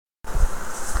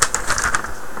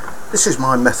This is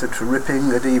my method for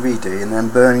ripping a DVD and then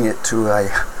burning it to a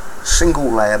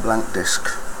single layer blank disc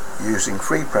using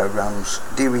free programs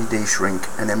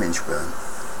DVDShrink and ImgBurn.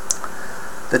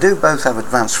 They do both have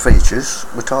advanced features,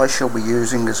 but I shall be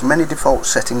using as many default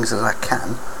settings as I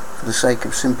can for the sake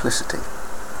of simplicity.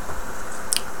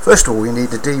 First of all, you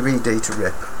need a DVD to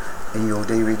rip in your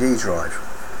DVD drive.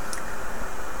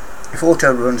 If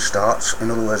auto run starts, in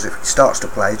other words if it starts to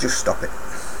play, just stop it.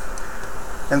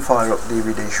 Then fire up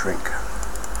DVD Shrink.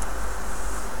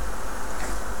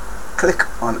 Click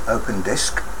on Open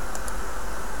Disk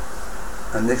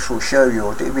and this will show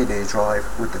your DVD drive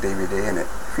with the DVD in it.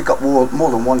 If you've got more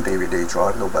than one DVD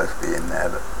drive, they'll both be in there,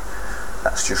 but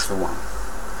that's just the one.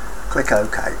 Click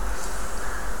OK.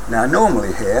 Now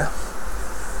normally here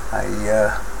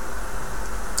a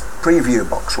preview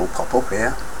box will pop up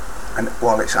here, and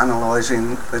while it's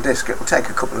analysing the disc it will take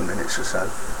a couple of minutes or so,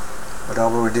 but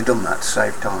I've already done that to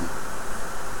save time.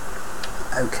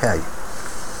 Okay.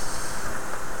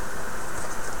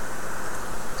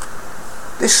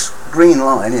 This green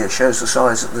line here shows the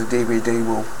size that the DVD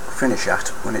will finish at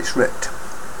when it's ripped,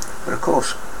 but of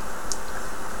course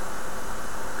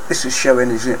this is showing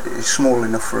is small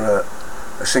enough for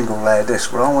a single layer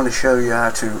disc, but I want to show you how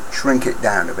to shrink it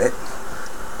down a bit.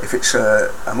 If it's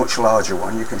a much larger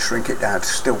one, you can shrink it down to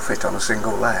still fit on a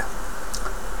single layer.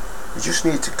 You just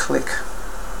need to click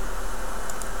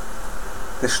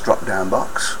this drop down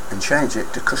box and change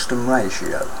it to custom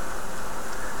ratio.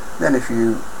 Then if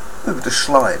you move the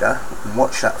slider and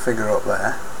watch that figure up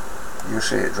there, you'll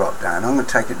see it drop down. I'm going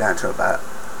to take it down to about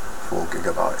 4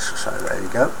 gigabytes or so. There you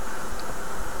go.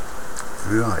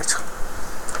 Right.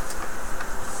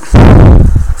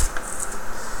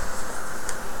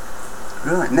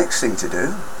 Right, next thing to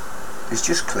do is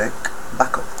just click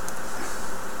backup.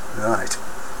 Right.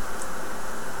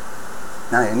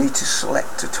 Now you need to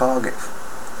select a target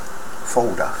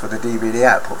folder for the DVD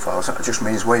output files. That just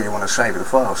means where you want to save the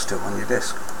files to on your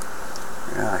disk.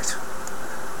 Right.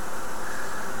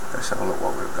 Let's have a look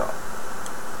what we've got.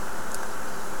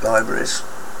 Libraries,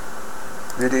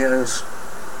 videos,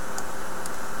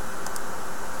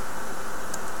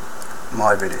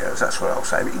 my videos, that's where I'll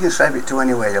save it. You can save it to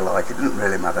anywhere you like, it doesn't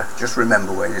really matter, just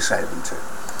remember where you save them to.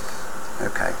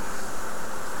 Okay.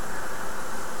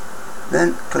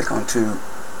 Then click onto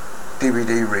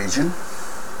DVD region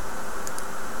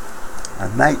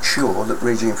and make sure that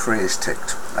region 3 is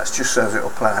ticked. That's just so that it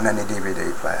will play on any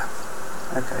DVD player.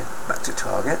 Okay, back to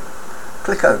target.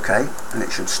 Click OK and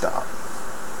it should start.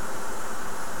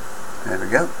 There we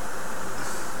go.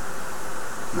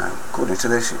 Now, according to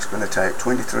this, it's going to take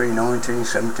 23, 19,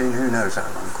 17, who knows how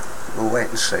long. We'll wait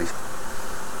and see.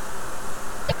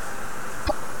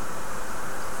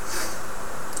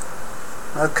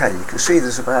 Okay, you can see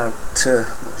there's about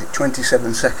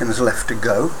 27 seconds left to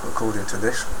go, according to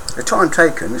this. The time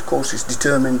taken, of course, is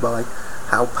determined by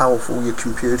how powerful your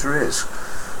computer is.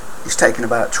 It's taken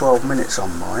about 12 minutes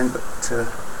on mine, but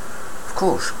of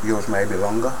course, yours may be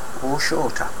longer or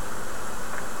shorter.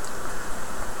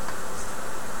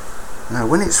 Now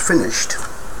when it's finished,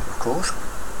 of course,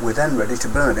 we're then ready to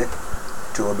burn it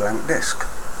to a blank disc.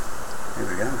 Here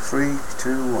we go, 3,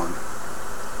 2, 1.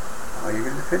 Are you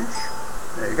going to finish?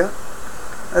 There you go.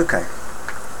 Okay.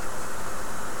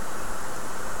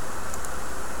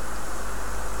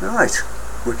 Right,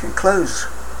 we can close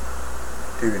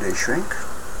DVD Shrink,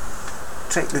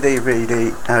 take the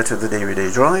DVD out of the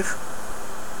DVD drive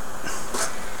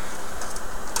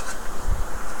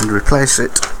and replace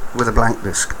it with a blank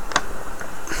disc.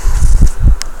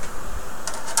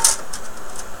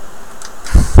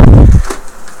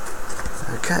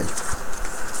 Okay.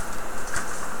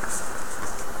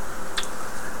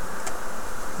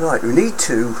 Right, we need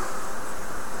to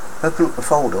open up the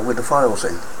folder with the files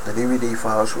in, the DVD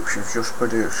files which we've just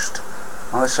produced.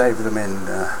 I save them in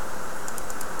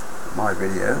my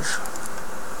videos.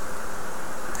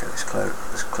 Okay, let's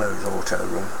close auto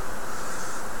run.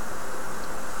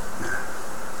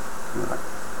 Right,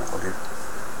 that'll do.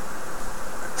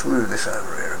 Let's move this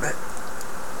over here a bit.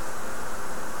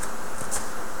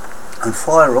 And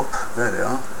fire up, there they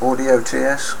are, Audio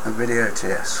TS and Video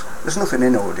TS. There's nothing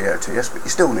in Audio TS, but you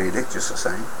still need it, just the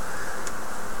same.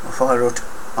 I'll fire up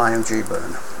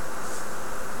ImgBurn.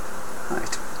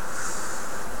 Right.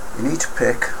 You need to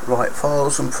pick right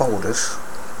files and folders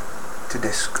to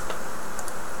disk.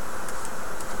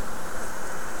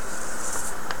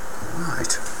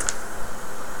 Right.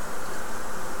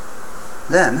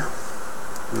 Then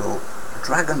we'll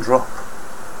drag and drop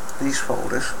these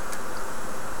folders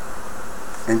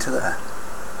into there.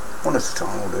 One at a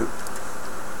time will do.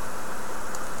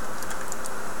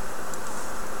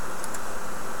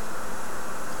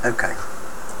 Okay.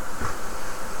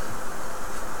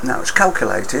 Now it's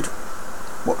calculated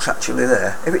what's actually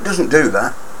there. If it doesn't do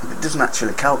that, if it doesn't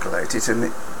actually calculate it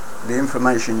and the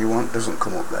information you want doesn't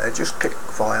come up there, just click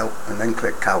File and then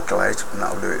click Calculate, and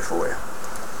that'll do it for you.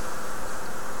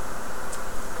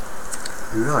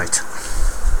 Right.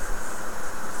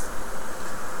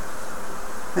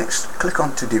 Next, click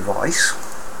onto Device,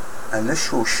 and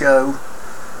this will show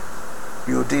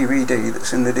your DVD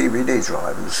that's in the DVD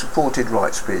drive and the supported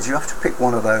write speeds. You have to pick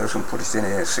one of those and put it in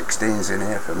here. 16's in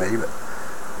here for me, but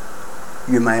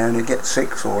you may only get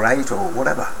 6 or 8 or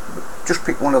whatever. But just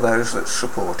pick one of those that's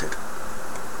supported.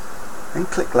 Then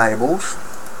click Labels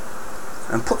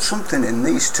and put something in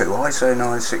these two, ISO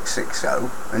 9660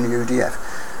 and UDF.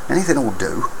 Anything will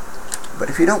do, but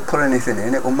if you don't put anything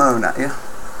in, it will moan at you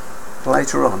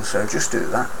later on, so just do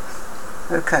that.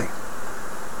 Okay.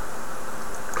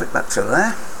 Click back to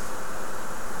there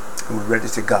and we're ready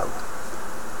to go.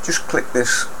 Just click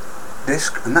this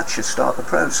disc and that should start the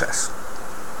process.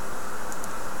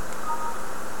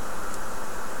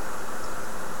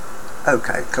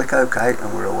 Okay, click OK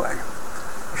and we're away.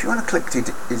 If you want to click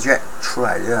the eject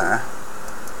tray there,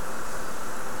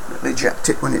 eject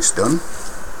it when it's done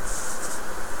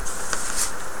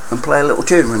and play a little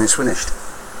tune when it's finished.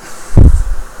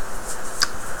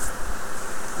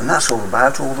 And that's all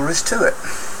there is to it.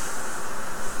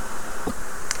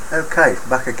 Okay,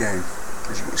 back again.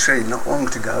 As you can see, not long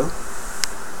to go.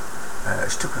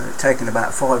 It's taken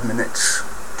about 5 minutes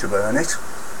to burn it,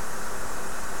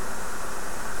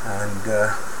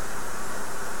 and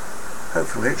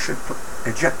hopefully it should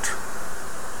eject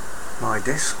my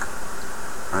disc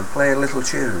and play a little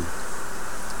tune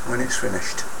when it's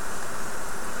finished.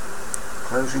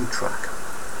 Closing track,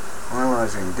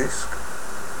 finalising disc.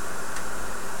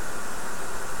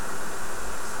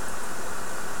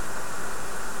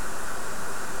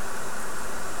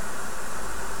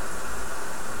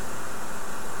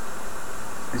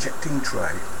 Ejecting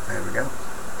tray, there we go.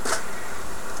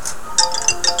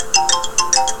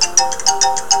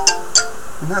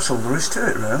 And that's all there is to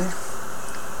it really.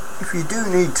 If you do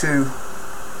need to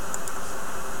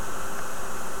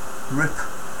rip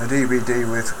a DVD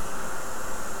with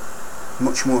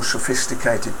much more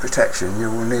sophisticated protection,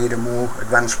 you will need a more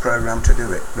advanced program to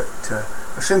do it, but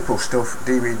for simple stuff,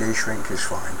 DVD shrink is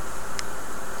fine.